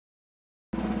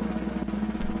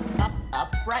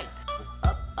up, right,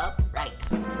 up, right,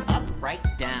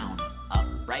 down, up,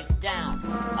 right, down,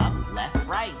 up, left,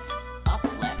 right,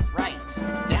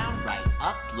 down, right,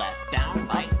 up, left, down,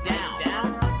 right, down,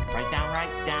 up, right,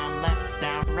 down, left,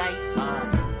 down, right,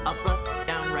 up,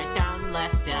 right, down,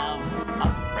 left, down,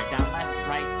 up, right,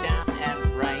 down,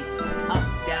 and right, up,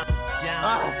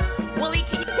 down. Wooly,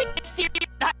 can you take this serious?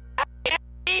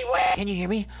 Can you hear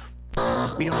me?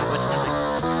 We don't have much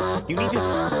time. You need to...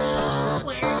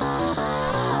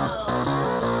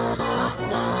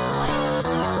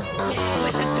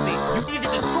 Listen to me. You need to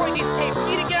destroy these tapes. You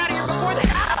need to get out of here before they...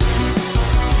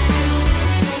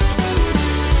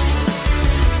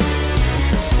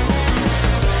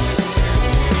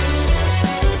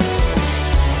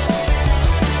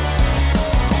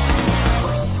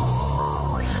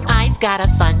 I've got a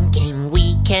fun game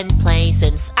we can play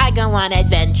since I go on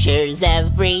adventures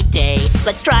every day.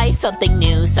 Let's try something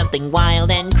new, something wild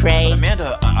and cray. But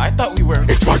Amanda, I thought we were...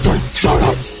 It's my turn! Shut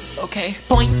up! Okay.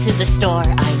 Point to the store,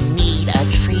 I need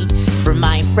a treat for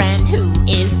my friend who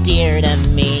is dear to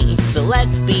me. So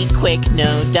let's be quick,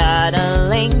 no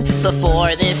dawdling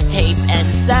before this tape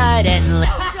ends suddenly.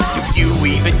 Do you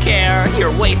even care?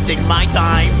 You're wasting my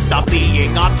time. Stop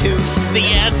being obtuse, the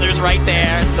answer's right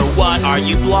there. So what, are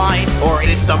you blind? Or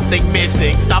is something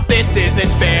missing? Stop, this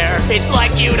isn't fair. It's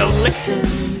like you don't listen.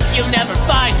 You'll never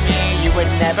find me. You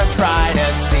would never try to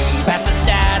see past the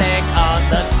static on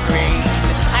the screen.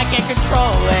 I can't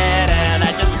control it, and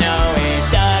I just know it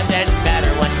doesn't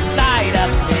matter what's inside of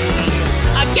me.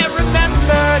 I can't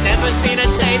remember, never seen a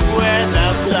tape where the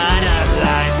blood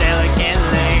outlines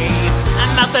elegantly.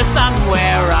 I'm out there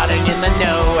somewhere, rotting in the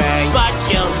nowhere, but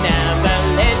you'll never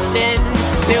listen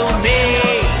to me.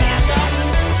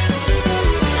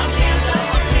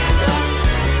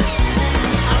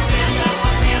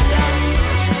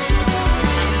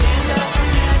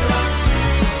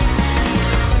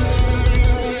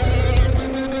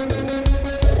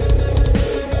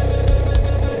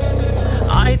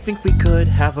 I think we could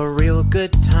have a real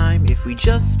good time if we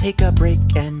just take a break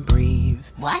and breathe.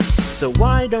 What? So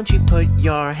why don't you put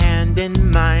your hand in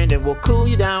mine and we'll cool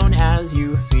you down as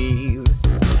you see.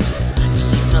 Do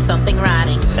you smell something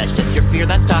rotting? That's just your fear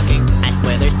that's talking. I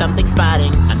swear there's something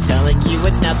spotting. I'm telling you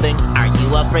it's nothing. Are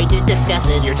you afraid to discuss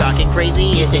it? You're talking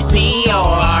crazy. Is it me or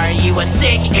are you a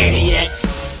sick idiot?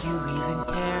 You even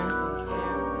care?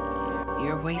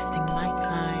 You're wasting my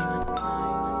time.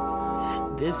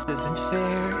 This isn't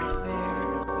fair.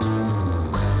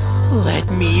 Let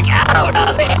me out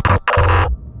of it!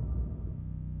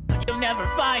 You'll never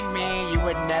find me. You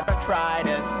would never try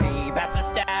to see past the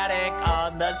static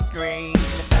on the screen.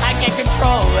 I can't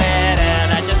control it,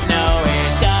 and I just know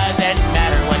it doesn't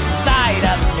matter what's inside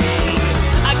of me.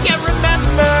 I can't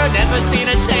remember, never seen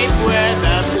a tape where the